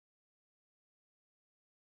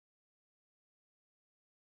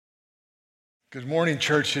Good morning,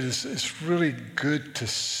 church. It's really good to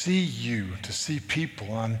see you, to see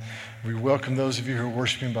people. We welcome those of you who are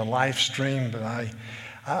worshiping by live stream, but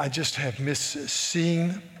I just have missed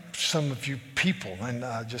seeing some of you people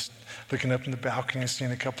and just looking up in the balcony and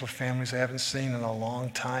seeing a couple of families I haven't seen in a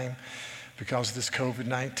long time because of this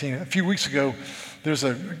COVID-19. A few weeks ago, there's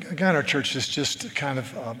a guy in our church that's just kind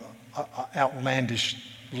of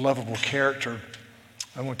outlandish, lovable character.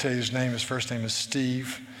 I won't tell you his name. His first name is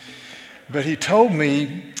Steve. But he told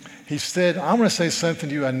me, he said, I'm going to say something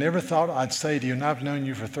to you I never thought I'd say to you, and I've known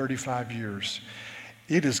you for 35 years.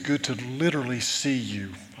 It is good to literally see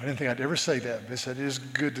you. I didn't think I'd ever say that, but he said, it is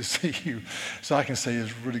good to see you. So I can say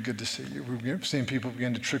it's really good to see you. We've seen people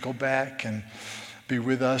begin to trickle back and be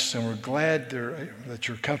with us, and we're glad that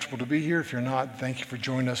you're comfortable to be here. If you're not, thank you for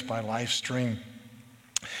joining us by live stream.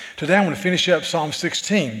 Today I'm going to finish up Psalm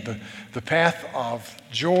 16, the path of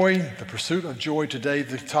joy, the pursuit of joy today,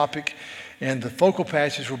 the topic. And the focal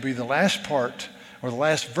passage will be the last part, or the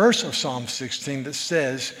last verse of Psalm 16 that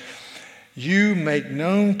says, you make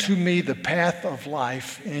known to me the path of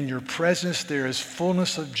life. In your presence there is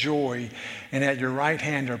fullness of joy, and at your right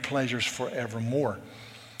hand are pleasures forevermore.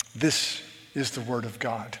 This is the word of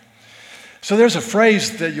God. So there's a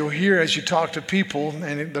phrase that you'll hear as you talk to people,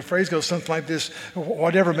 and the phrase goes something like this: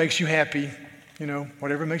 whatever makes you happy.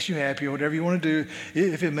 Whatever makes you happy, whatever you want to do,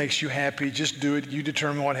 if it makes you happy, just do it. You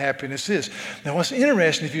determine what happiness is. Now, what's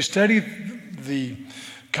interesting, if you study the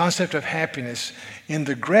concept of happiness in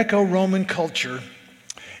the Greco-Roman culture,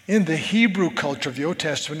 in the Hebrew culture of the Old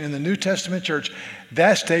Testament, in the New Testament church,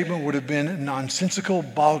 that statement would have been nonsensical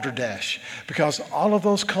balderdash, because all of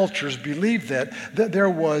those cultures believed that there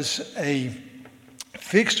was a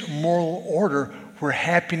fixed moral order where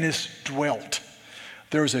happiness dwelt.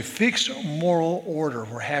 There is a fixed moral order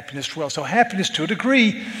where happiness dwells. So happiness, to a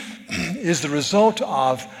degree, is the result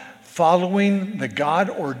of following the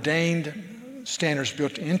God-ordained standards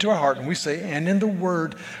built into our heart, and we say, and in the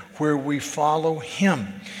Word, where we follow Him.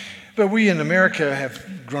 But we in America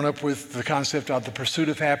have grown up with the concept of the pursuit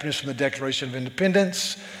of happiness from the Declaration of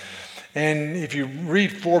Independence. And if you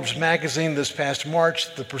read Forbes magazine this past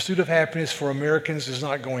March, the pursuit of happiness for Americans is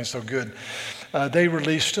not going so good. They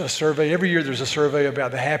released a survey. Every year there's a survey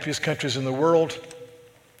about the happiest countries in the world.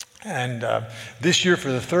 And this year, for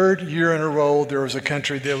the third year in a row, there was a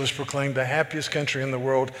country that was proclaimed the happiest country in the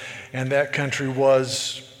world. And that country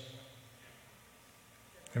was,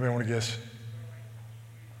 anybody want to guess?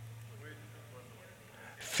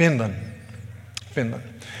 Finland.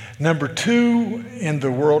 Number 2 in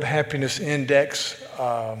the World Happiness Index, if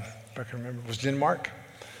I can remember, was Denmark.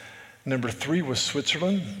 Number 3 was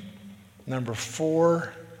Switzerland. Number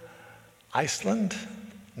 4, Iceland.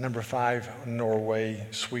 Number 5, Norway.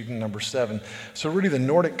 Sweden, number 7. So really the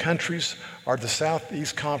Nordic countries are the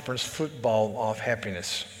Southeast Conference football of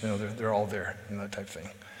happiness. They're all there, that type of thing.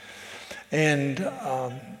 And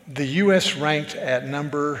the U.S. ranked at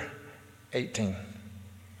number 18.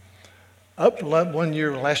 Up one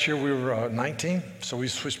year, last year we were 19, so we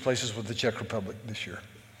switched places with the Czech Republic this year.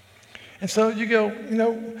 And so you go,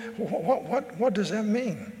 what does that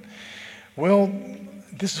mean? Well,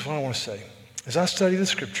 this is what I want to say. As I study the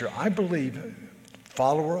scripture, I believe,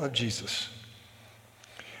 follower of Jesus,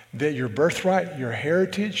 that your birthright, your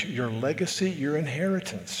heritage, your legacy, your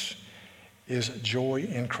inheritance is joy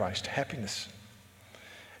in Christ, happiness.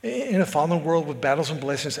 In a fallen world with battles and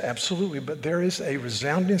blessings, absolutely, but there is a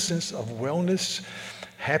resounding sense of wellness,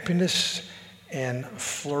 happiness, and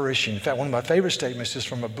flourishing. In fact, one of my favorite statements is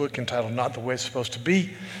from a book entitled Not the Way It's Supposed to Be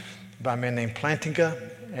by a man named Plantinga,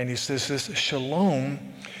 and he says this: shalom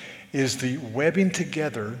is the webbing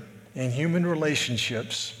together in human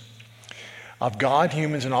relationships of God,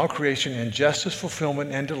 humans, and all creation in justice,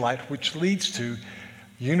 fulfillment, and delight, which leads to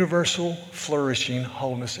universal flourishing,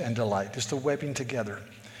 wholeness, and delight. It's the webbing together.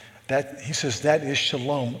 That, he says, that is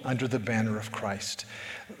shalom under the banner of Christ.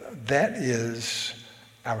 That is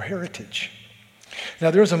our heritage.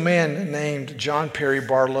 Now, there's a man named John Perry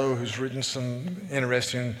Barlow who's written some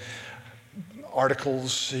interesting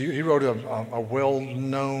articles. He wrote a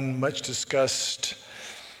well-known, much-discussed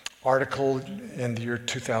article in the year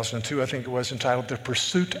 2002, I think it was, entitled The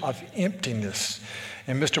Pursuit of Emptiness.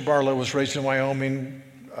 And Mr. Barlow was raised in Wyoming,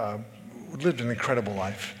 lived an incredible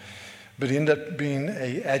life. But he ended up being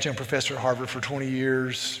an adjunct professor at Harvard for 20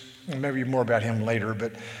 years. Maybe more about him later,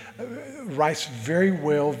 but writes very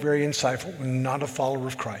well, very insightful, not a follower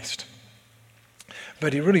of Christ.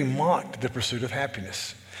 But he really mocked the pursuit of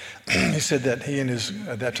happiness. He said that he and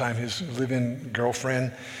at that time, his live-in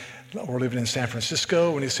girlfriend We're living in San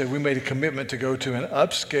Francisco, and he said we made a commitment to go to an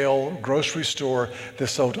upscale grocery store that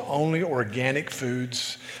sold only organic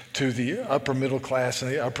foods to the upper middle class and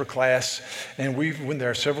the upper class. And we went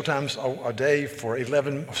there several times a day for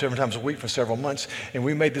 7 times a week for several months. And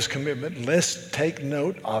we made this commitment, let's take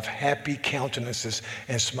note of happy countenances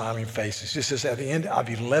and smiling faces. This is at the end of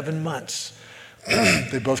 11 months.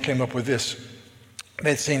 They both came up with this.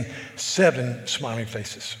 They'd seen 7 smiling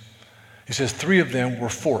faces. He says 3 of them were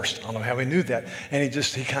forced. I don't know how he knew that. And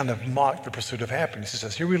he kind of mocked the pursuit of happiness. He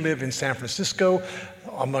says, here we live in San Francisco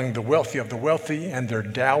among the wealthy of the wealthy and their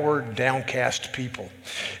dour, downcast people.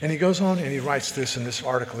 And he goes on and he writes this in this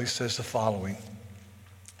article. He says the following.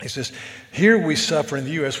 He says, here we suffer in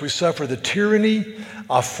the U.S., we suffer the tyranny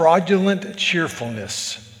of fraudulent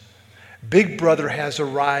cheerfulness. Big Brother has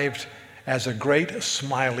arrived as a great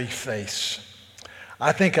smiley face.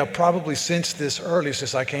 I think I probably sensed this early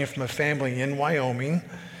since I came from a family in Wyoming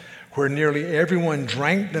where nearly everyone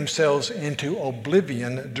drank themselves into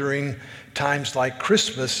oblivion during times like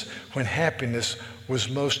Christmas when happiness was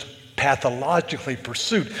most pathologically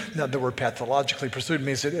pursued. Now, the word pathologically pursued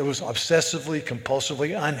means that it was obsessively,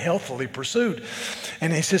 compulsively, unhealthily pursued.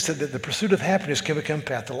 And he says that the pursuit of happiness can become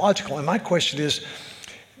pathological. And my question is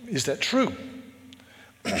that true?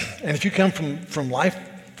 And if you come from life,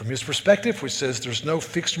 from his perspective, which says there's no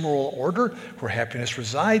fixed moral order where happiness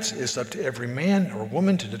resides, it's up to every man or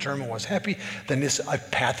woman to determine what's happy, then it's a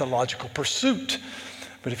pathological pursuit.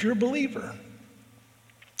 But if you're a believer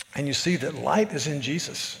and you see that light is in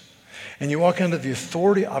Jesus and you walk under the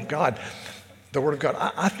authority of God, the Word of God,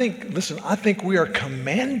 I think we are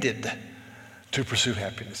commanded to pursue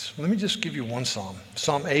happiness. Let me just give you one psalm.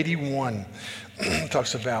 Psalm 81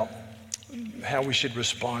 talks about how we should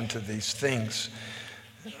respond to these things.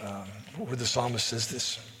 Where the psalmist says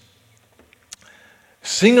this: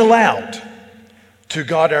 sing aloud to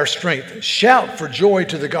God our strength. Shout for joy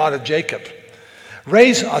to the God of Jacob.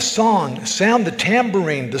 Raise a song, sound the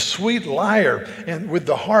tambourine, the sweet lyre, and with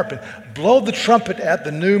the harp, and blow the trumpet at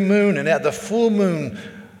the new moon and at the full moon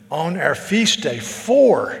on our feast day.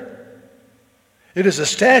 For it is a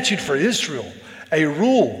statute for Israel, a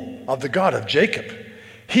rule of the God of Jacob.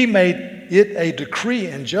 He made it a decree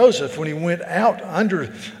in Joseph when he went out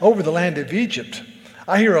over the land of Egypt.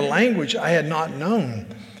 I hear a language I had not known.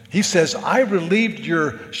 He says, I relieved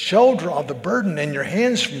your shoulder of the burden and your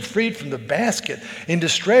hands freed from the basket. In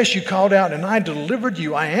distress you called out and I delivered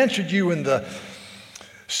you. I answered you in the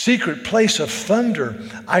secret place of thunder.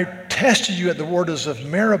 I tested you at the waters of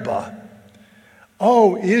Meribah.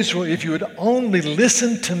 Oh, Israel, if you would only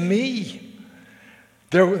listen to me.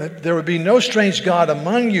 There would be no strange God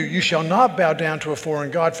among you. You shall not bow down to a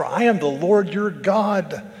foreign God, for I am the Lord your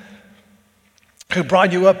God, who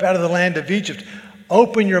brought you up out of the land of Egypt.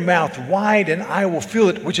 Open your mouth wide and I will fill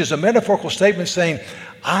it, which is a metaphorical statement saying,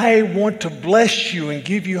 I want to bless you and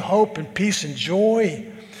give you hope and peace and joy.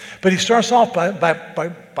 But he starts off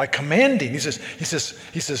by commanding. He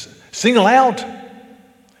says, sing aloud,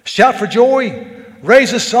 shout for joy,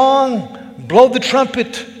 raise a song, blow the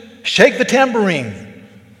trumpet, shake the tambourine.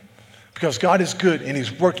 Because God is good and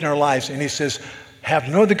he's worked in our lives, and he says, have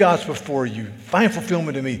no other gods before you. Find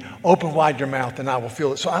fulfillment in me. Open wide your mouth and I will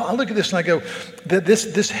fill it. So I look at this and I go, that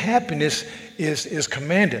this happiness is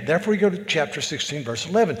commanded. Therefore we go to chapter 16, verse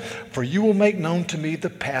 11. For you will make known to me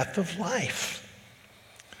the path of life.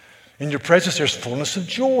 In your presence there's fullness of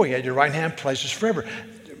joy. At your right hand pleasures forever.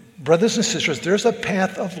 Brothers and sisters, there's a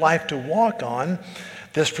path of life to walk on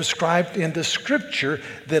that's prescribed in the scripture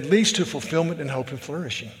that leads to fulfillment and hope and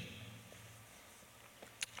flourishing,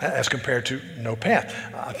 as compared to no path.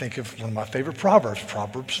 I think of one of my favorite Proverbs,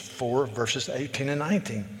 Proverbs 4, verses 18 and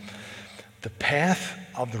 19. The path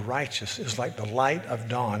of the righteous is like the light of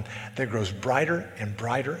dawn that grows brighter and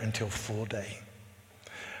brighter until full day.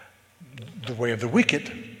 The way of the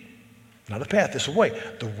wicked, not a path, it's a way.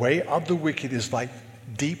 The way of the wicked is like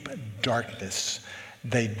deep darkness.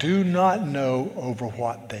 They do not know over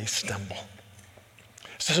what they stumble.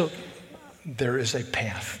 So there is a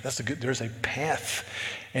path. There's a path.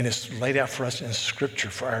 And it's laid out for us in Scripture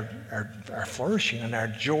for our flourishing and our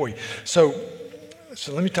joy. So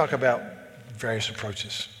let me talk about various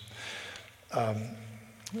approaches.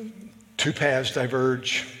 2 paths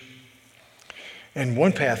diverge. And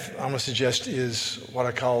one path I'm going to suggest is what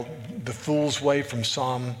I call the fool's way from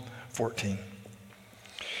Psalm 14.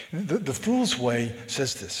 The fool's way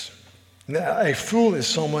says this. Now, a fool is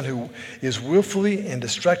someone who is willfully and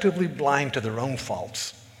destructively blind to their own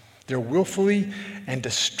faults. They're willfully and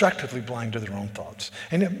destructively blind to their own thoughts.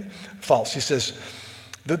 And false. He says,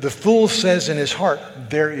 the fool says in his heart,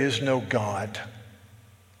 there is no God.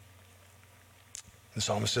 The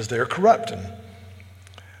psalmist says they are corrupt and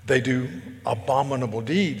they do abominable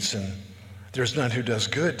deeds, and there's none who does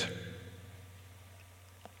good.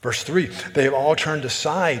 Verse 3, they have all turned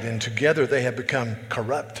aside, and together they have become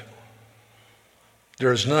corrupt.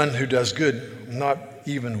 There is none who does good, not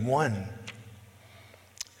even one.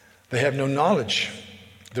 They have no knowledge.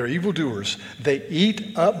 They're evildoers. They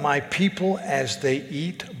eat up my people as they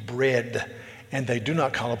eat bread, and they do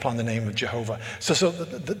not call upon the name of Jehovah. So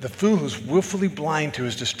the fool who's willfully blind to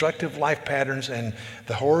his destructive life patterns and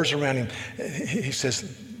the horrors around him, he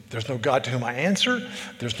says, there's no God to whom I answer.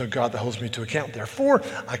 There's no God that holds me to account. Therefore,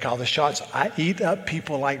 I call the shots. I eat up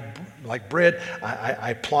people like bread.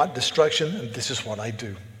 I plot destruction, and this is what I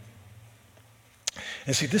do.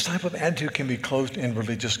 And see, this type of attitude can be clothed in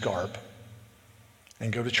religious garb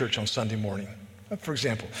and go to church on Sunday morning. For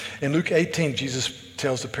example, in Luke 18, Jesus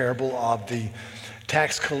tells the parable of the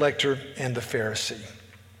tax collector and the Pharisee.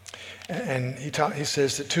 And he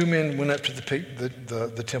says that two men went up to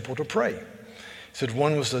the temple to pray. He said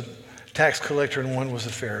one was a tax collector and one was a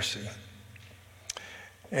Pharisee.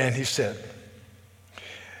 And he said,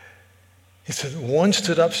 one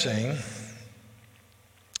stood up saying,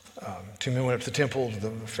 two men went up to the temple, the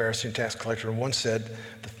Pharisee and tax collector, and one said,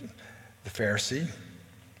 the Pharisee,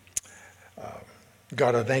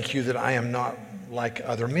 God, I thank you that I am not like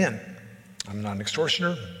other men. I'm not an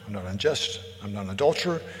extortioner. I'm not unjust. I'm not an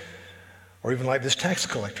adulterer, or even like this tax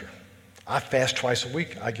collector. I fast twice a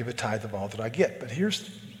week. I give a tithe of all that I get. But here's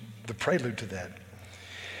the prelude to that.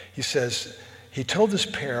 He says, he told this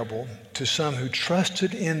parable to some who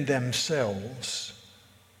trusted in themselves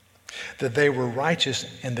that they were righteous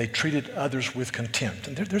and they treated others with contempt.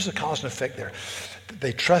 And there's a cause and effect there.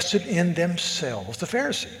 They trusted in themselves. The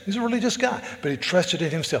Pharisee, he's a religious guy, but he trusted in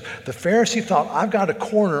himself. The Pharisee thought, I've got a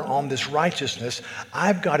corner on this righteousness.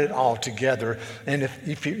 I've got it all together. And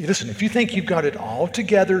if you think you've got it all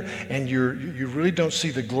together and you really don't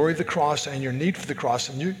see the glory of the cross and your need for the cross,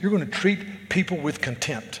 and you're going to treat people with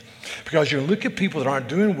contempt. Because you look at people that aren't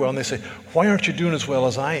doing well and they say, why aren't you doing as well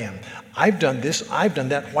as I am? I've done this, I've done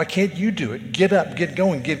that. Why can't you do it? Get up, get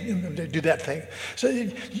going, do that thing. So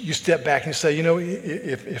you step back and you say,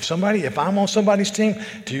 if I'm on somebody's team,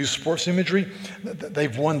 to use sports imagery,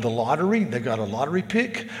 they've won the lottery, they've got a lottery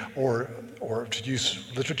pick, or to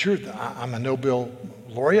use literature, I'm a Nobel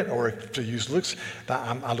laureate, or to use looks,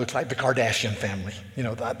 I look like the Kardashian family.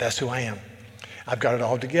 That's who I am. I've got it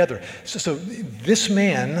all together. So this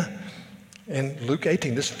man in Luke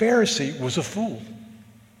 18, this Pharisee was a fool.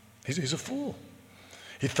 He's a fool.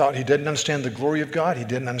 He thought he didn't understand the glory of God. He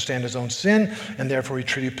didn't understand his own sin, and therefore he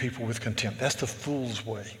treated people with contempt. That's the fool's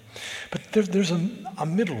way. But there's a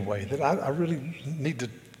middle way that I really need to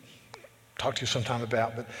talk to you sometime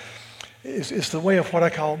about. But it's the way of what I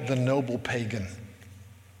call the noble pagan,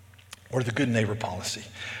 or the good neighbor policy.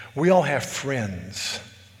 We all have friends.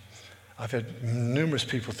 I've had numerous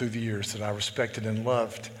people through the years that I respected and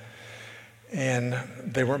loved, and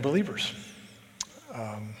they weren't believers.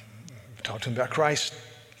 Talked to them about Christ,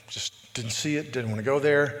 just didn't see it, didn't want to go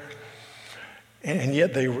there. And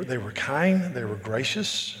yet they were kind, they were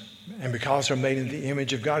gracious, and because they're made in the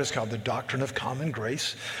image of God, it's called the doctrine of common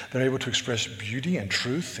grace. They're able to express beauty and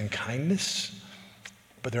truth and kindness,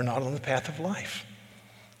 but they're not on the path of life.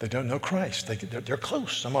 They don't know Christ. They're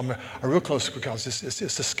close. Some of them are real close because it's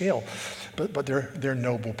a scale. But they're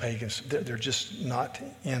noble pagans. They're just not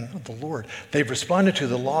in the Lord. They've responded to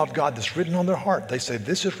the law of God that's written on their heart. They say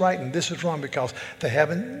this is right and this is wrong because they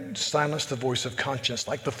haven't silenced the voice of conscience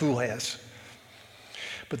like the fool has.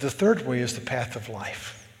 But the third way is the path of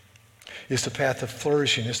life. It's the path of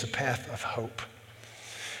flourishing. It's the path of hope.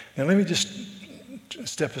 Now let me just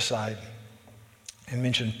step aside and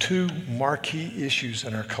mention two marquee issues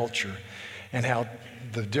in our culture and how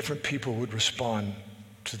the different people would respond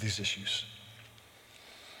to these issues.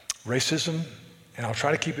 Racism, and I'll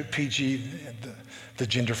try to keep it PG, the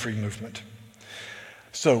gender-free movement.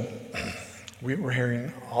 So we're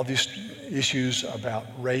hearing all these issues about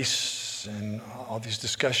race and all these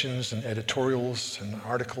discussions and editorials and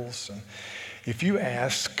articles. And if you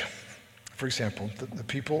ask, for example, the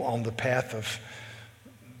people on the path of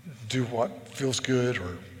do what feels good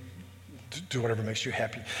or do whatever makes you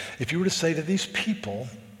happy. If you were to say to these people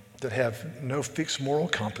that have no fixed moral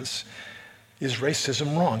compass, is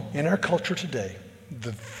racism wrong? In our culture today,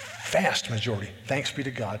 the vast majority, thanks be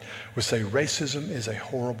to God, would say racism is a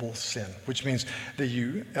horrible sin, which means that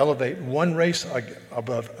you elevate one race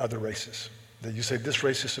above other races, that you say this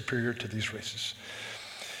race is superior to these races.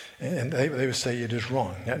 And they would say it is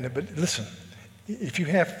wrong. But listen, if you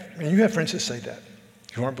have friends that say that,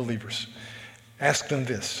 who aren't believers, ask them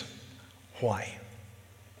this: why?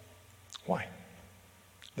 Why?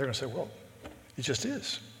 They're going to say, well, it just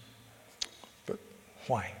is. But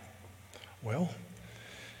why? Well,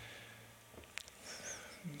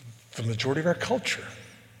 the majority of our culture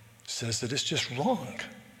says that it's just wrong.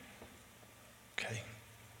 Okay,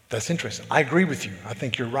 that's interesting. I agree with you. I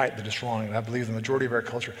think you're right that it's wrong, and I believe the majority of our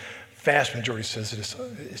culture, vast majority, says that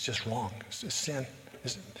it's just wrong. It's sin.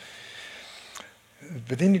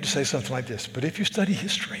 But then you just say something like this. But if you study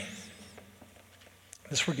history,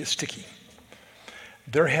 this is where it gets sticky.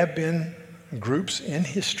 There have been groups in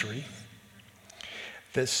history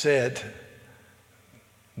that said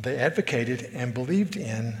they advocated and believed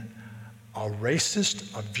in a racist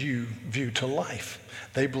view to life.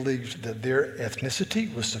 They believed that their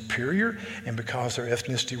ethnicity was superior, and because their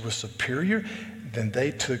ethnicity was superior, then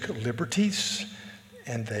they took liberties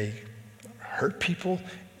and they hurt people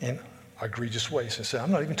in egregious ways. And so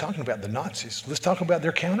I'm not even talking about the Nazis. Let's talk about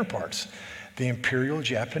their counterparts, the Imperial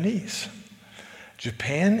Japanese.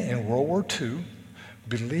 Japan in World War II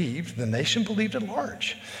the nation believed at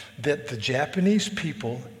large, that the Japanese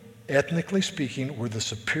people, ethnically speaking, were the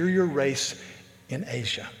superior race in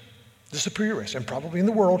Asia. The superior race, and probably in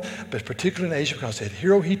the world, but particularly in Asia, because they had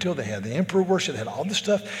Hirohito, they had the emperor worship, they had all this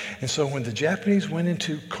stuff. And so when the Japanese went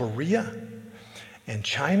into Korea and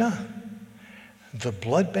China, the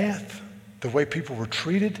bloodbath, the way people were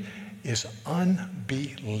treated is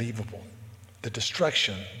unbelievable. The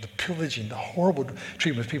destruction, the pillaging, the horrible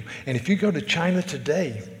treatment of people. And if you go to China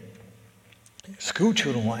today, school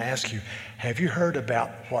children will ask you, have you heard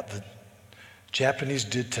about what the Japanese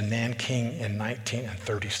did to Nanking in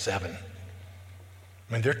 1937?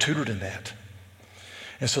 I mean, they're tutored in that.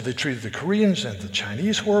 And so they treated the Koreans and the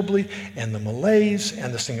Chinese horribly, and the Malays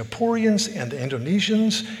and the Singaporeans and the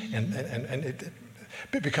Indonesians,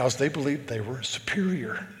 because they believed they were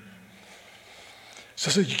superior.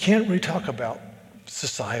 So you can't really talk about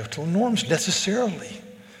societal norms necessarily.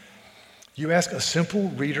 You ask a simple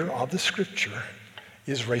reader of the scripture,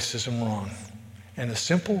 is racism wrong? And a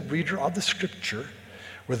simple reader of the scripture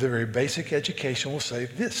with a very basic education will say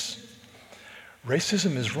this: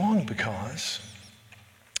 racism is wrong because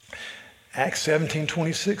Acts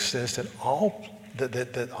 17:26 says that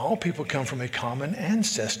all people come from a common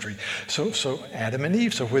ancestry. So Adam and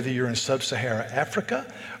Eve, so whether you're in sub-Saharan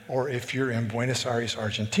Africa, or if you're in Buenos Aires,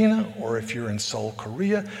 Argentina, or if you're in Seoul,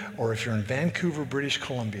 Korea, or if you're in Vancouver, British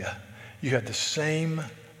Columbia, you have the same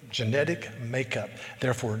genetic makeup.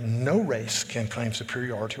 Therefore, no race can claim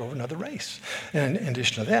superiority over another race. And in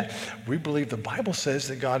addition to that, we believe the Bible says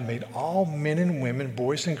that God made all men and women,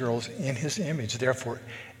 boys and girls, in his image. Therefore,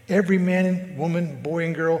 every man and woman, boy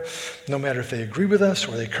and girl, no matter if they agree with us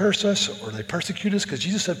or they curse us or they persecute us, because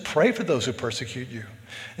Jesus said, pray for those who persecute you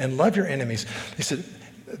and love your enemies. He said,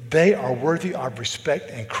 they are worthy of respect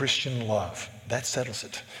and Christian love. That settles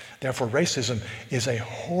it. Therefore, racism is a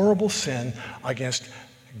horrible sin against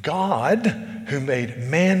God, who made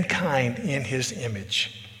mankind in his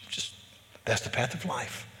image. That's the path of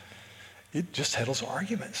life. It just settles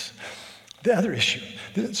arguments. The other issue.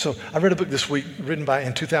 So I read a book this week written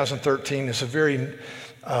in 2013. It's a very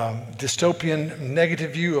dystopian,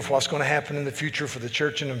 negative view of what's going to happen in the future for the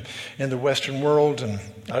church in the Western world. And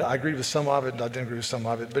I agree with some of it. I didn't agree with some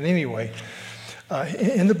of it. But anyway,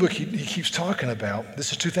 in the book, he keeps talking about,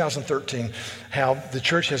 this is 2013, how the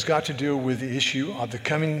church has got to deal with the issue of the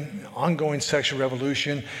coming ongoing sexual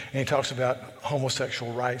revolution, and he talks about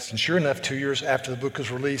homosexual rights. And sure enough, 2 years after the book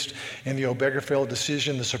was released, in the Obergefell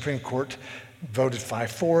decision, the Supreme Court voted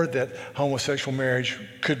 5-4 that homosexual marriage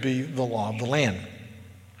could be the law of the land.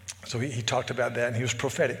 So he talked about that, and he was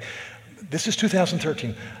prophetic. This is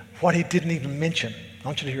 2013. What he didn't even mention, I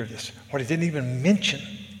want you to hear this, what he didn't even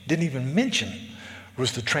mention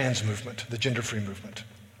was the trans movement, the gender-free movement.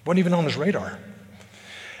 Wasn't even on his radar.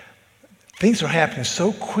 Things are happening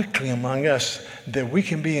so quickly among us that we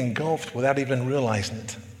can be engulfed without even realizing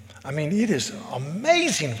it. I mean, it is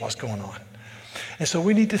amazing what's going on. And so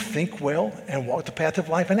we need to think well and walk the path of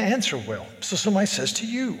life and answer well. So somebody says to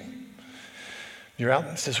you, you're out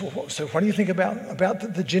and says, well, so what do you think about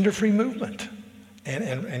the gender-free movement?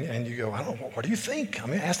 And you go, I don't know, what do you think? I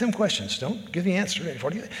mean, ask them questions. Don't give the answer.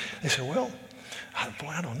 What do you think? They say, well,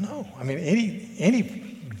 I don't know. I mean, any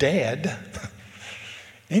dad,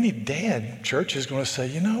 church is going to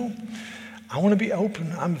say, I want to be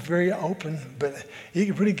open. I'm very open, but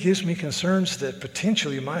it really gives me concerns that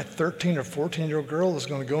potentially my 13 or 14-year-old girl is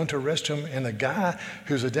going to go into a restroom and a guy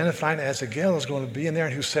who's identified as a gal is going to be in there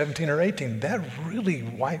and who's 17 or 18. That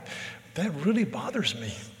really bothers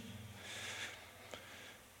me.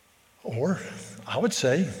 Or I would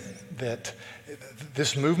say that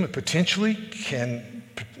this movement potentially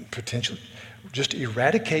just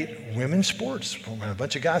eradicate women's sports. When a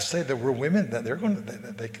bunch of guys say that we're women, that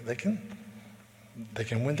they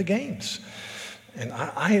can win the games. And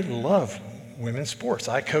I love women's sports.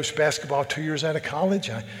 I coached basketball 2 years out of college.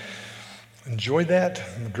 I enjoyed that.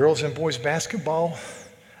 Girls and boys basketball.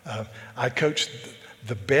 I coached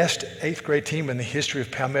the best 8th grade team in the history of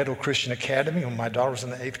Palmetto Christian Academy when my daughter was in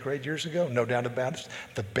the 8th grade years ago. No doubt about it.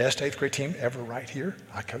 The best 8th grade team ever right here.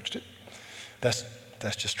 I coached it. That's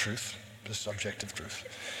just truth. Just objective truth.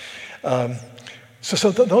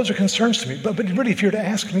 So those are concerns to me. But really, if you were to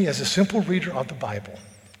ask me as a simple reader of the Bible,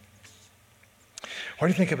 what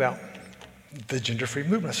do you think about the gender-free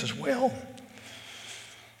movement? I says, well,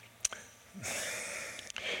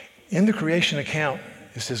 in the creation account,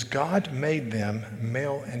 it says God made them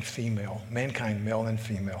male and female, mankind male and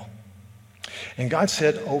female. And God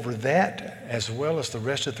said over that, as well as the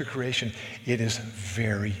rest of the creation, it is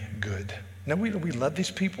very good. Now, we love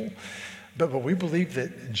these people, but we believe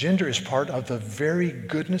that gender is part of the very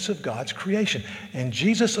goodness of God's creation. And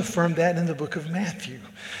Jesus affirmed that in the book of Matthew.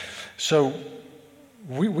 So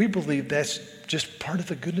we believe that's just part of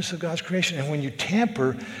the goodness of God's creation. And when you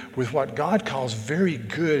tamper with what God calls very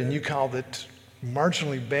good and you call it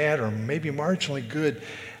marginally bad or maybe marginally good,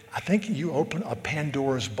 I think you open a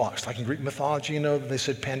Pandora's box. Like in Greek mythology, they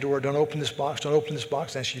said, Pandora, don't open this box, don't open this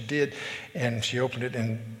box. And she did, and she opened it,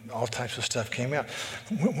 and all types of stuff came out.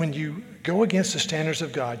 When you go against the standards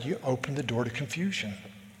of God, you open the door to confusion.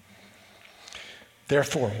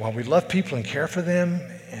 Therefore, while we love people and care for them,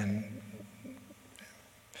 and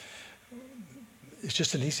it's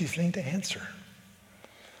just an easy thing to answer.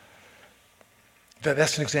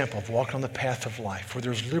 That's an example of walking on the path of life where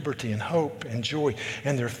there's liberty and hope and joy,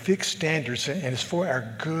 and there are fixed standards, and it's for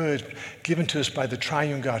our good given to us by the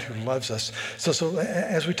triune God who loves us. So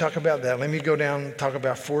as we talk about that, let me go down and talk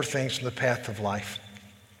about 4 things from the path of life.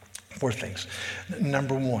 4 things.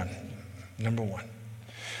 Number one.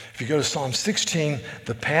 If you go to Psalm 16,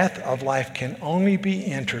 the path of life can only be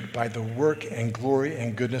entered by the work and glory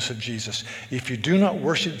and goodness of Jesus. If you do not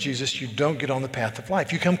worship Jesus, you don't get on the path of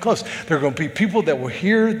life. You come close. There are going to be people that will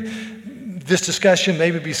hear this discussion,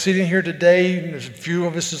 maybe be sitting here today, there's a few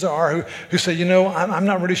of us who say, I'm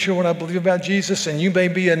not really sure what I believe about Jesus, and you may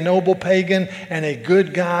be a noble pagan and a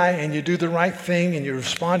good guy, and you do the right thing, and you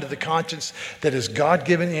respond to the conscience that is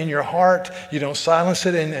God-given in your heart. You don't silence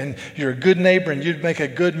it, and you're a good neighbor, and you'd make a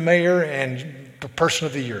good mayor and the person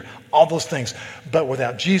of the year, all those things. But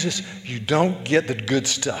without Jesus, you don't get the good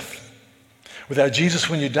stuff. Without Jesus,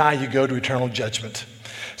 when you die, you go to eternal judgment.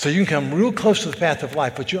 So you can come real close to the path of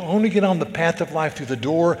life, but you only get on the path of life through the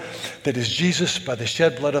door that is Jesus by the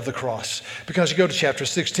shed blood of the cross. Because you go to chapter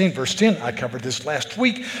 16, verse 10, I covered this last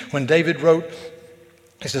week when David wrote,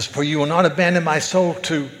 he says, for you will not abandon my soul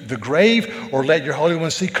to the grave or let your Holy One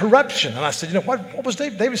see corruption. And I said, what was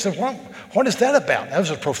David? David said, what is that about? That was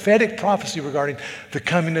a prophetic prophecy regarding the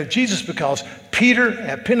coming of Jesus, because Peter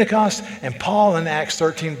at Pentecost and Paul in Acts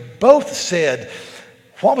 13 both said,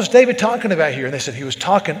 what was David talking about here? And they said he was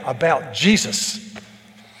talking about Jesus.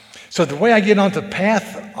 So the way I get onto the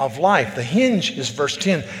path of life, the hinge is verse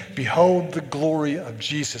 10, behold the glory of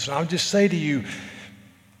Jesus. And I'll just say to you,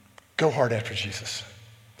 go hard after Jesus.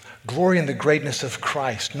 Glory in the greatness of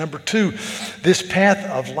Christ. Number 2, this path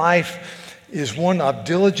of life is one of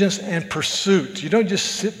diligence and pursuit. You don't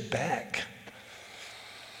just sit back.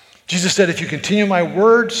 Jesus said, if you continue my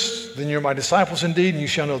words, then you're my disciples indeed, and you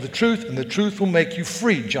shall know the truth, and the truth will make you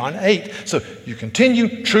free. John 8. So you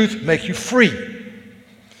continue, truth make you free.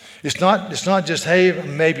 It's not just, hey,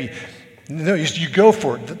 maybe. No, you go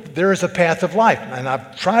for it. There is a path of life. And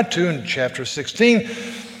I've tried to, in chapter 16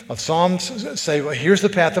 of Psalms, say, well, here's the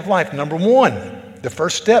path of life. Number 1, the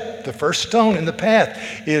first step, the first stone in the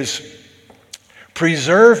path is,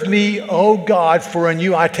 preserve me, O God, for in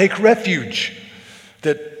you I take refuge.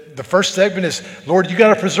 The first segment is, Lord, you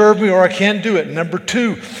got to preserve me or I can't do it. Number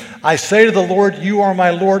 2, I say to the Lord, you are my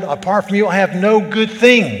Lord. Apart from you, I have no good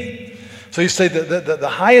thing. So you say the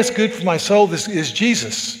highest good for my soul is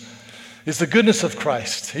Jesus. It's the goodness of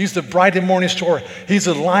Christ. He's the bright and morning star. He's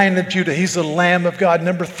the Lion of Judah. He's the Lamb of God.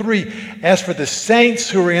 Number 3, as for the saints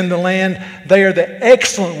who are in the land, they are the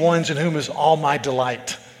excellent ones in whom is all my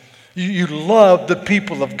delight. You love the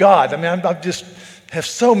people of God. I mean, I just have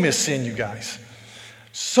so missed seeing you guys.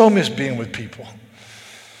 So miss being with people.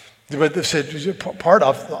 But they said part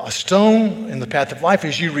of a stone in the path of life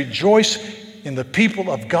is you rejoice in the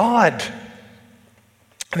people of God.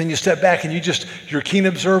 And then you step back and you're a keen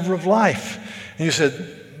observer of life. And you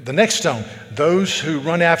said, the next stone, those who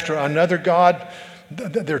run after another God,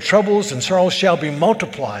 their troubles and sorrows shall be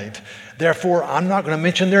multiplied. Therefore, I'm not going to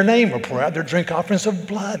mention their name or pour out their drink offerings of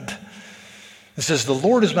blood. It says, the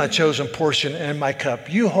Lord is my chosen portion and my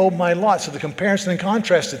cup. You hold my lot. So the comparison and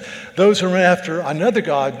contrasted. Those who run after another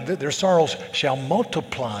God, their sorrows shall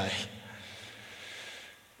multiply.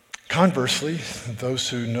 Conversely, those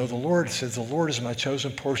who know the Lord, it says, the Lord is my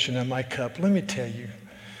chosen portion and my cup. Let me tell you,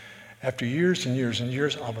 after years and years and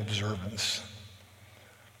years of observance,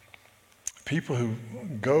 people who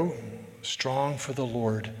go strong for the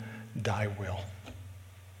Lord die well.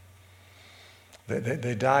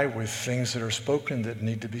 They die with things that are spoken that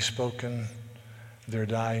need to be spoken. They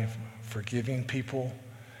die forgiving people.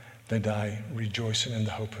 They die rejoicing in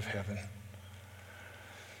the hope of heaven.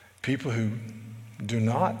 People who do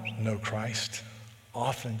not know Christ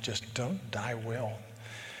often just don't die well.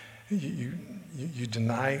 You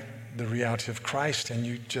deny the reality of Christ and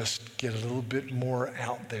you just get a little bit more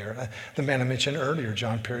out there. The man I mentioned earlier,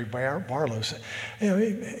 John Perry Barlow,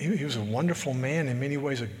 he was a wonderful man, in many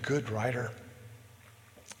ways a good writer.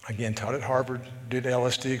 Again, taught at Harvard, did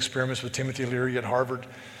LSD experiments with Timothy Leary at Harvard.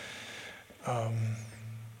 In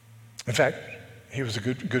fact, he was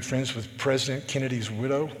good friends with President Kennedy's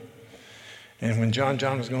widow. And when John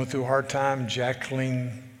was going through a hard time,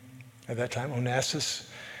 Jacqueline, at that time Onassis,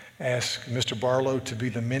 asked Mr. Barlow to be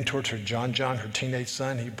the mentor to John, her teenage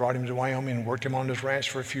son. He brought him to Wyoming and worked him on his ranch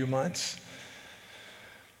for a few months.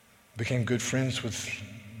 Became good friends with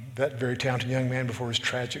that very talented young man before his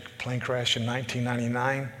tragic plane crash in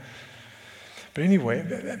 1999. But anyway,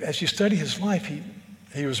 as you study his life,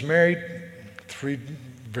 he was married, 3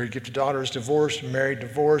 very gifted daughters, divorced, married,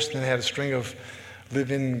 divorced, then had a string of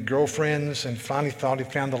live-in girlfriends, and finally thought he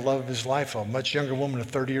found the love of his life, a much younger woman, a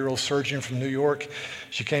 30-year-old surgeon from New York.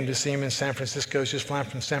 She came to see him in San Francisco. She was flying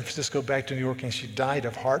from San Francisco back to New York, and she died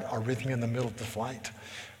of heart arrhythmia in the middle of the flight.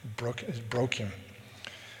 It broke him.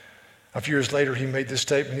 A few years later, he made this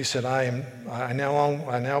statement. He said, I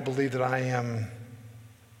now believe that I am,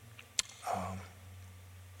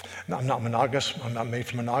 I'm not monogamous. I'm not made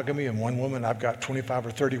for monogamy. I'm one woman. I've got 25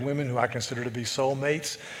 or 30 women who I consider to be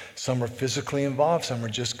soulmates. Some are physically involved. Some are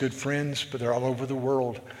just good friends, but they're all over the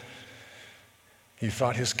world. He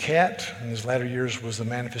thought his cat in his latter years was the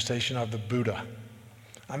manifestation of the Buddha.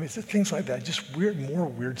 I mean, things like that, just more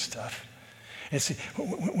weird stuff. And see,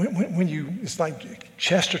 it's like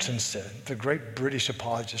Chesterton said, the great British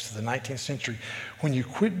apologist of the 19th century, when you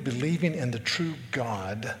quit believing in the true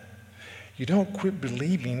God, you don't quit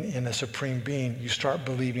believing in a supreme being, you start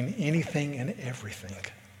believing anything and everything.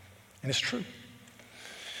 And it's true.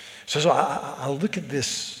 So I look at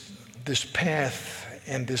this path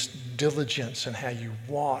and this diligence and how you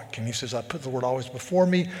walk, and he says, I put the word always before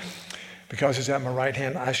me, because he's at my right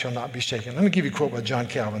hand, I shall not be shaken. Let me give you a quote by John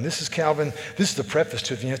Calvin. This is the preface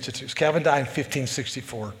to the Institutes. Calvin died in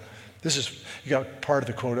 1564. You got part of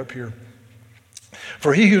the quote up here.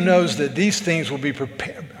 For he who knows that these things will be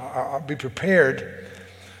prepared,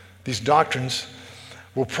 these doctrines,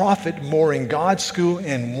 will profit more in God's school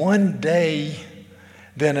in one day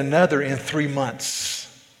than another in 3 months.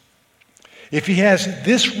 If he has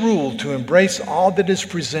this rule to embrace all that is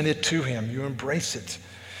presented to him, you embrace it.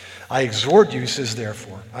 I exhort you, he says,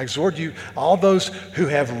 therefore, I exhort you, all those who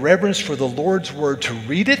have reverence for the Lord's word, to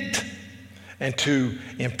read it and to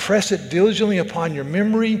impress it diligently upon your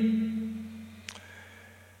memory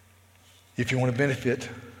if you want to benefit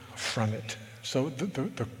from it. So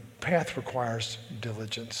the path requires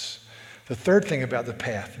diligence. The third thing about the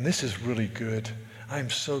path, and this is really good, I'm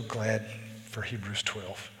so glad for Hebrews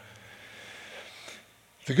 12.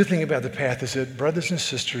 The good thing about the path is that brothers and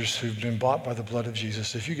sisters who've been bought by the blood of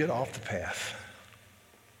Jesus, if you get off the path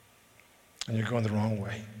and you're going the wrong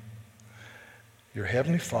way, your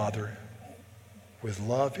Heavenly Father, with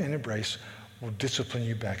love and embrace, will discipline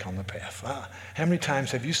you back on the path. How many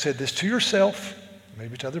times have you said this to yourself,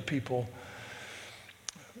 maybe to other people,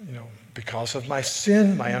 because of my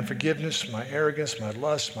sin, my unforgiveness, my arrogance, my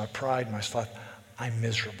lust, my pride, my sloth, I'm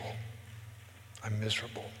miserable. I'm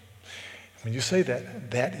miserable. When you say that,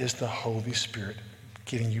 that is the Holy Spirit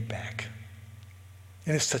getting you back.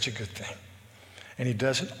 And it's such a good thing. And he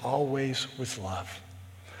does it always with love,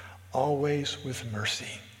 always with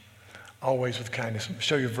mercy, always with kindness. I'll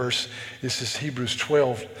show you a verse. This is Hebrews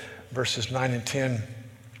 12, verses 9 and 10.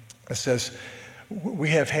 It says, we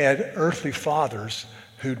have had earthly fathers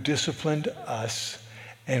who disciplined us,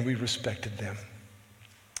 and we respected them.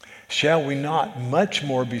 Shall we not much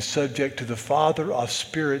more be subject to the Father of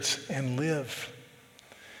spirits and live?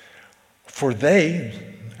 For they,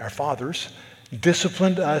 our fathers,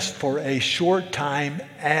 disciplined us for a short time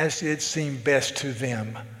as it seemed best to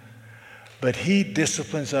them. But he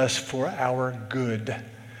disciplines us for our good,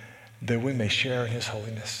 that we may share in his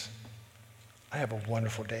holiness. I have a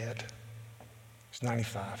wonderful dad. He's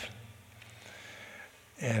 95.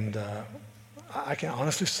 And I can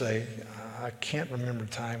honestly say, I can't remember a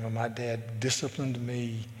time when my dad disciplined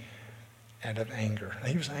me out of anger.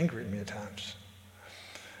 He was angry at me at times.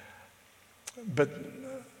 But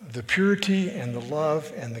the purity and the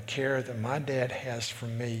love and the care that my dad has for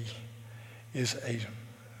me is a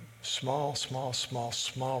small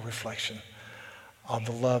reflection of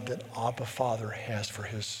the love that Abba Father has for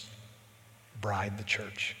his bride, the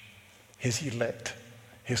church, his elect,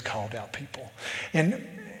 his called out people. And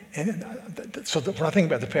so when I think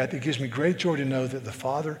about the path, it gives me great joy to know that the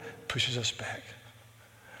Father pushes us back.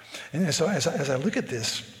 And so as I look at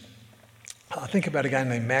this, I think about a guy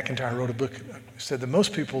named McIntyre who wrote a book, said that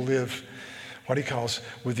most people live what he calls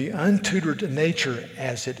with the untutored nature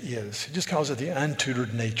as it is. He just calls it the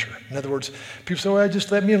untutored nature. In other words, people say, well,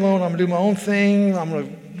 just let me alone. I'm going to do my own thing.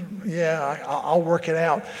 I'll work it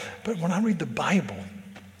out. But when I read the Bible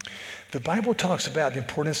talks about the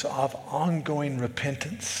importance of ongoing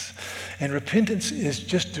repentance. And repentance is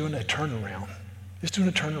just doing a turnaround. It's doing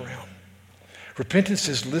a turnaround. Repentance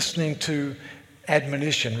is listening to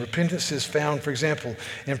admonition. Repentance is found, for example,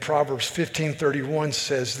 in Proverbs 15:31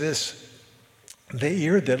 says this, the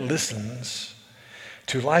ear that listens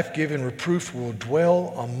to life-giving reproof will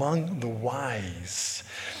dwell among the wise.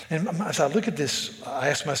 And as I look at this, I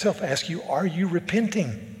ask you, are you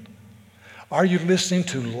repenting? Are you listening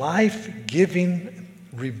to life-giving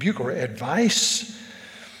rebuke or advice?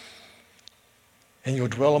 And you'll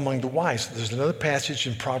dwell among the wise. There's another passage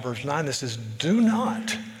in Proverbs 9 that says, do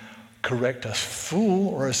not correct a fool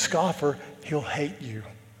or a scoffer, he'll hate you.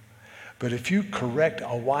 But if you correct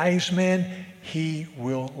a wise man, he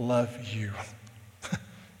will love you.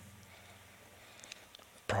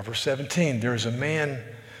 Proverbs 17, there is a man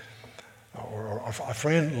or a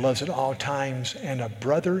friend loves at all times, and a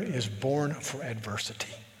brother is born for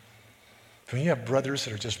adversity. When you have brothers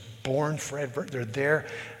that are just born for adversity, they're there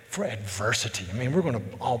for adversity. I mean, we're going to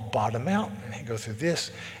all bottom out and go through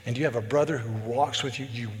this. And you have a brother who walks with you.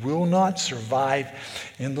 You will not survive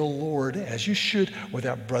in the Lord as you should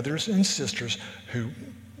without brothers and sisters who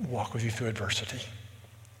walk with you through adversity.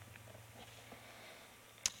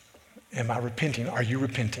 Am I repenting? Are you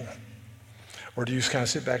repenting? Or do you just kind of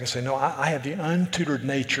sit back and say, no, I have the untutored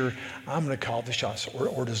nature. I'm going to call the shots.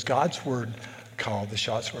 Or does God's word call the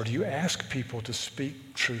shots? Or do you ask people to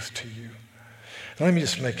speak truth to you? Let me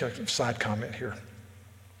just make a side comment here.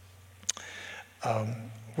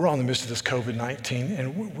 We're all in the midst of this COVID-19,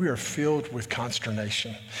 and we are filled with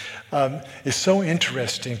consternation. It's so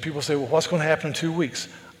interesting. People say, well, what's going to happen in 2 weeks?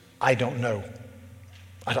 I don't know.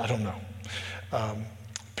 I don't know.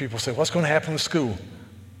 People say, what's going to happen with school?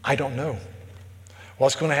 I don't know.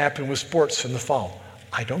 What's going to happen with sports in the fall?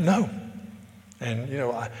 I don't know.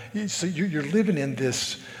 And, so you're living in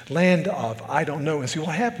this land of I don't know. And see,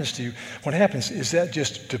 what happens to you, what happens is that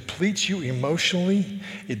just depletes you emotionally.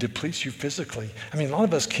 It depletes you physically. I mean, a lot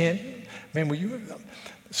of us can't,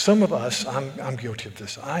 some of us, I'm guilty of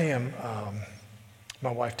this. I am,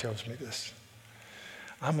 my wife tells me this.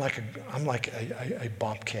 I'm like a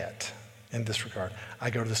bobcat in this regard. I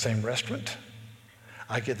go to the same restaurant.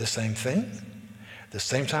 I get the same thing, the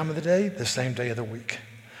same time of the day, the same day of the week.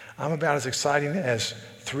 I'm about as exciting as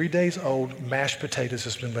 3 days old mashed potatoes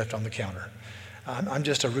that's been left on the counter. I'm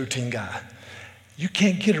just a routine guy. You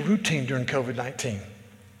can't get a routine during COVID-19.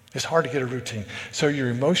 It's hard to get a routine. So you're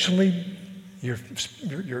emotionally, you're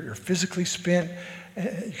physically spent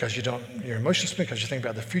because you're emotionally spent because you think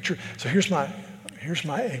about the future. So here's my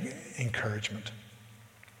encouragement.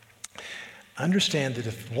 Understand that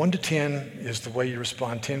if 1 to 10 is the way you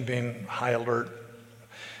respond, 10 being high alert,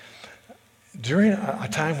 during a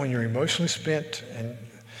time when you're emotionally spent and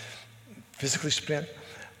physically spent,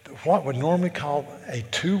 what would normally call a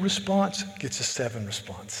 2 response gets a 7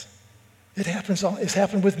 response. It's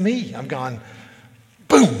happened with me. I'm gone,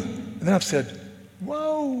 boom. And then I've said,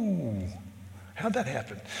 whoa, how'd that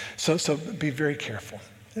happen? So be very careful.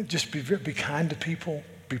 Just be kind to people,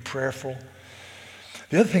 be prayerful.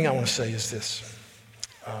 The other thing I want to say is this.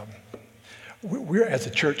 We're, as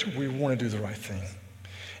a church, we want to do the right thing.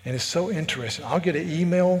 And it's so interesting. I'll get an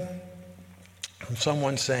email from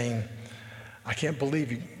someone saying, I can't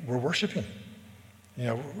believe we're worshiping.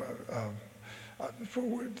 I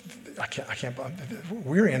can't.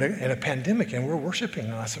 We're in a pandemic and we're worshiping.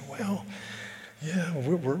 And I said, well, yeah,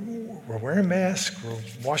 we're wearing masks, we're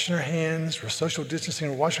washing our hands, we're social distancing,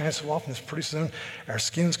 we're washing our hands so often, pretty soon our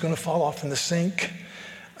skin's going to fall off in the sink.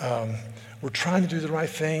 We're trying to do the right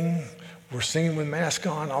thing. We're singing with masks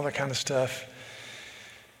on, all that kind of stuff.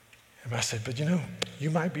 And I said, but you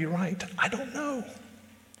might be right. I don't know.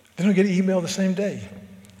 Then I'll get an email the same day.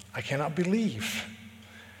 I cannot believe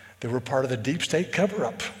that we're part of the deep state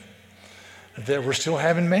cover-up, that we're still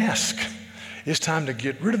having masks. It's time to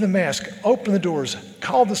get rid of the mask, open the doors,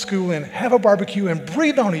 call the school in, have a barbecue, and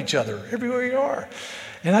breathe on each other everywhere you are.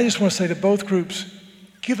 And I just want to say to both groups,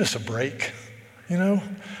 give us a break.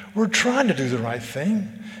 We're trying to do the right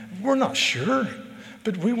thing. We're not sure,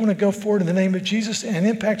 but we want to go forward in the name of Jesus and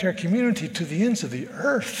impact our community to the ends of the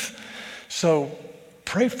earth. So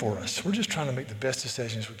pray for us. We're just trying to make the best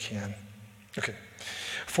decisions we can. Okay.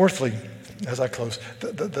 Fourthly, as I close,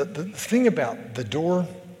 the thing about the door,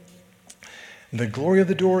 the glory of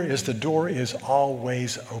the door is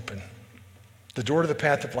always open. The door to the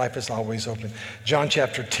path of life is always open. John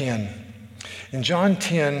chapter 10. In John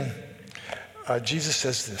 10, Jesus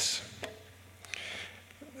says this.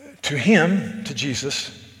 To him, to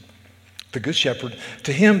Jesus, the good shepherd,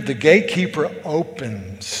 to him the gatekeeper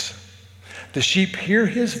opens. The sheep hear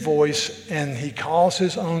his voice, and he calls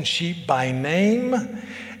his own sheep by name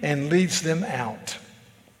and leads them out.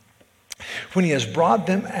 When he has brought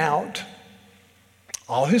them out,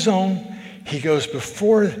 all his own, he goes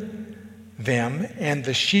before them, and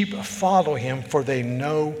the sheep follow him, for they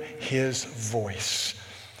know his voice.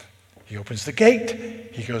 He opens the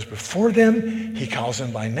gate, he goes before them, he calls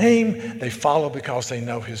them by name, they follow because they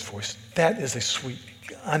know his voice. That is a sweet,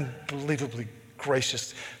 unbelievably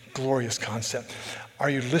gracious, glorious concept. Are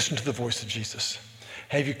you listening to the voice of Jesus?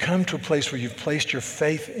 Have you come to a place where you've placed your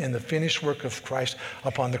faith in the finished work of Christ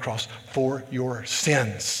upon the cross for your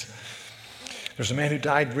sins? There's a man who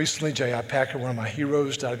died recently, J.I. Packer, one of my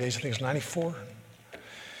heroes, died at the age, I think it was 94.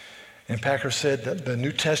 And Packer said that the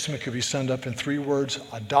New Testament could be summed up in 3 words: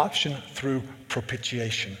 adoption through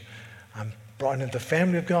propitiation. I'm brought into the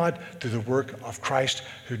family of God through the work of Christ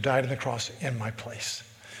who died on the cross in my place.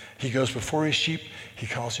 He goes before his sheep. He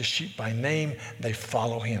calls his sheep by name. They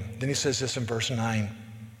follow him. Then he says this in verse 9.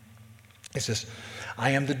 He says,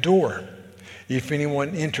 I am the door. If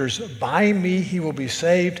anyone enters by me, he will be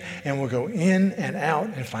saved and will go in and out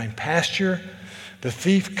and find pasture. The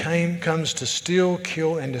thief comes to steal,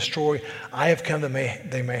 kill, and destroy. I have come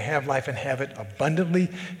that they may have life and have it abundantly.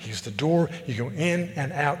 He's the door. You go in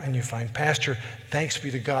and out and you find pasture. Thanks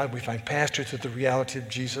be to God, we find pasture through the reality of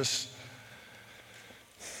Jesus.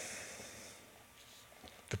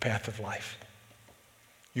 The path of life.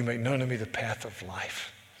 You make known to me the path of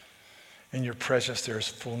life. In your presence there is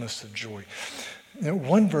fullness of joy.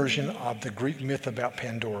 One version of the Greek myth about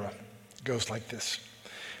Pandora goes like this.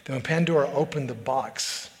 Then when Pandora opened the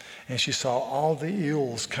box and she saw all the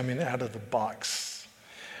eels coming out of the box,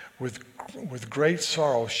 with great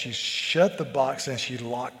sorrow she shut the box and she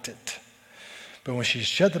locked it. But when she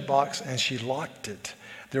shut the box and she locked it,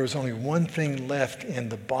 there was only one thing left in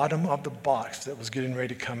the bottom of the box that was getting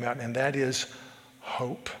ready to come out, and that is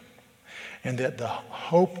hope. And that the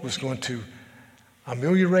hope was going to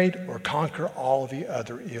ameliorate or conquer all the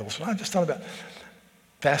other ills. And I just thought about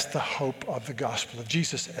that's the hope of the gospel of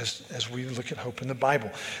Jesus as we look at hope in the Bible.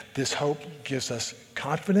 This hope gives us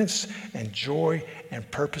confidence and joy and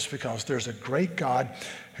purpose because there's a great God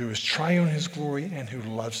who is triune in his glory and who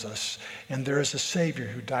loves us. And there is a Savior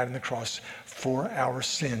who died on the cross for our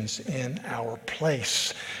sins in our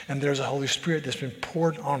place. And there's a Holy Spirit that's been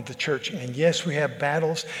poured on the church. And yes, we have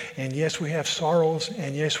battles, and yes, we have sorrows,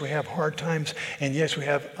 and yes, we have hard times, and yes, we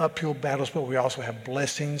have uphill battles, but we also have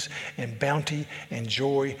blessings and bounty and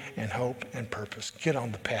joy and hope and purpose. Get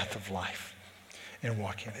on the path of life and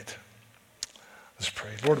walk in it. Let's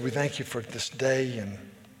pray. Lord, we thank you for this day, and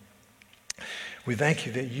we thank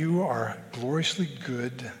you that you are gloriously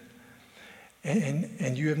good,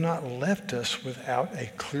 and you have not left us without a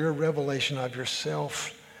clear revelation of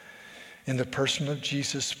yourself in the person of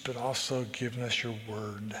Jesus, but also given us your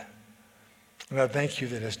word. And I thank you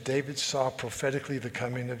that as David saw prophetically the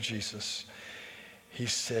coming of Jesus, he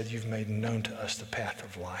said, you've made known to us the path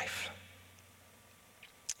of life.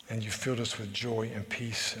 And you filled us with joy and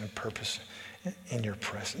peace and purpose in your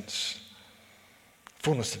presence.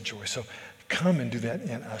 Fullness of joy. So come and do that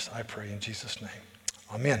in us, I pray in Jesus' name.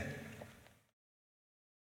 Amen.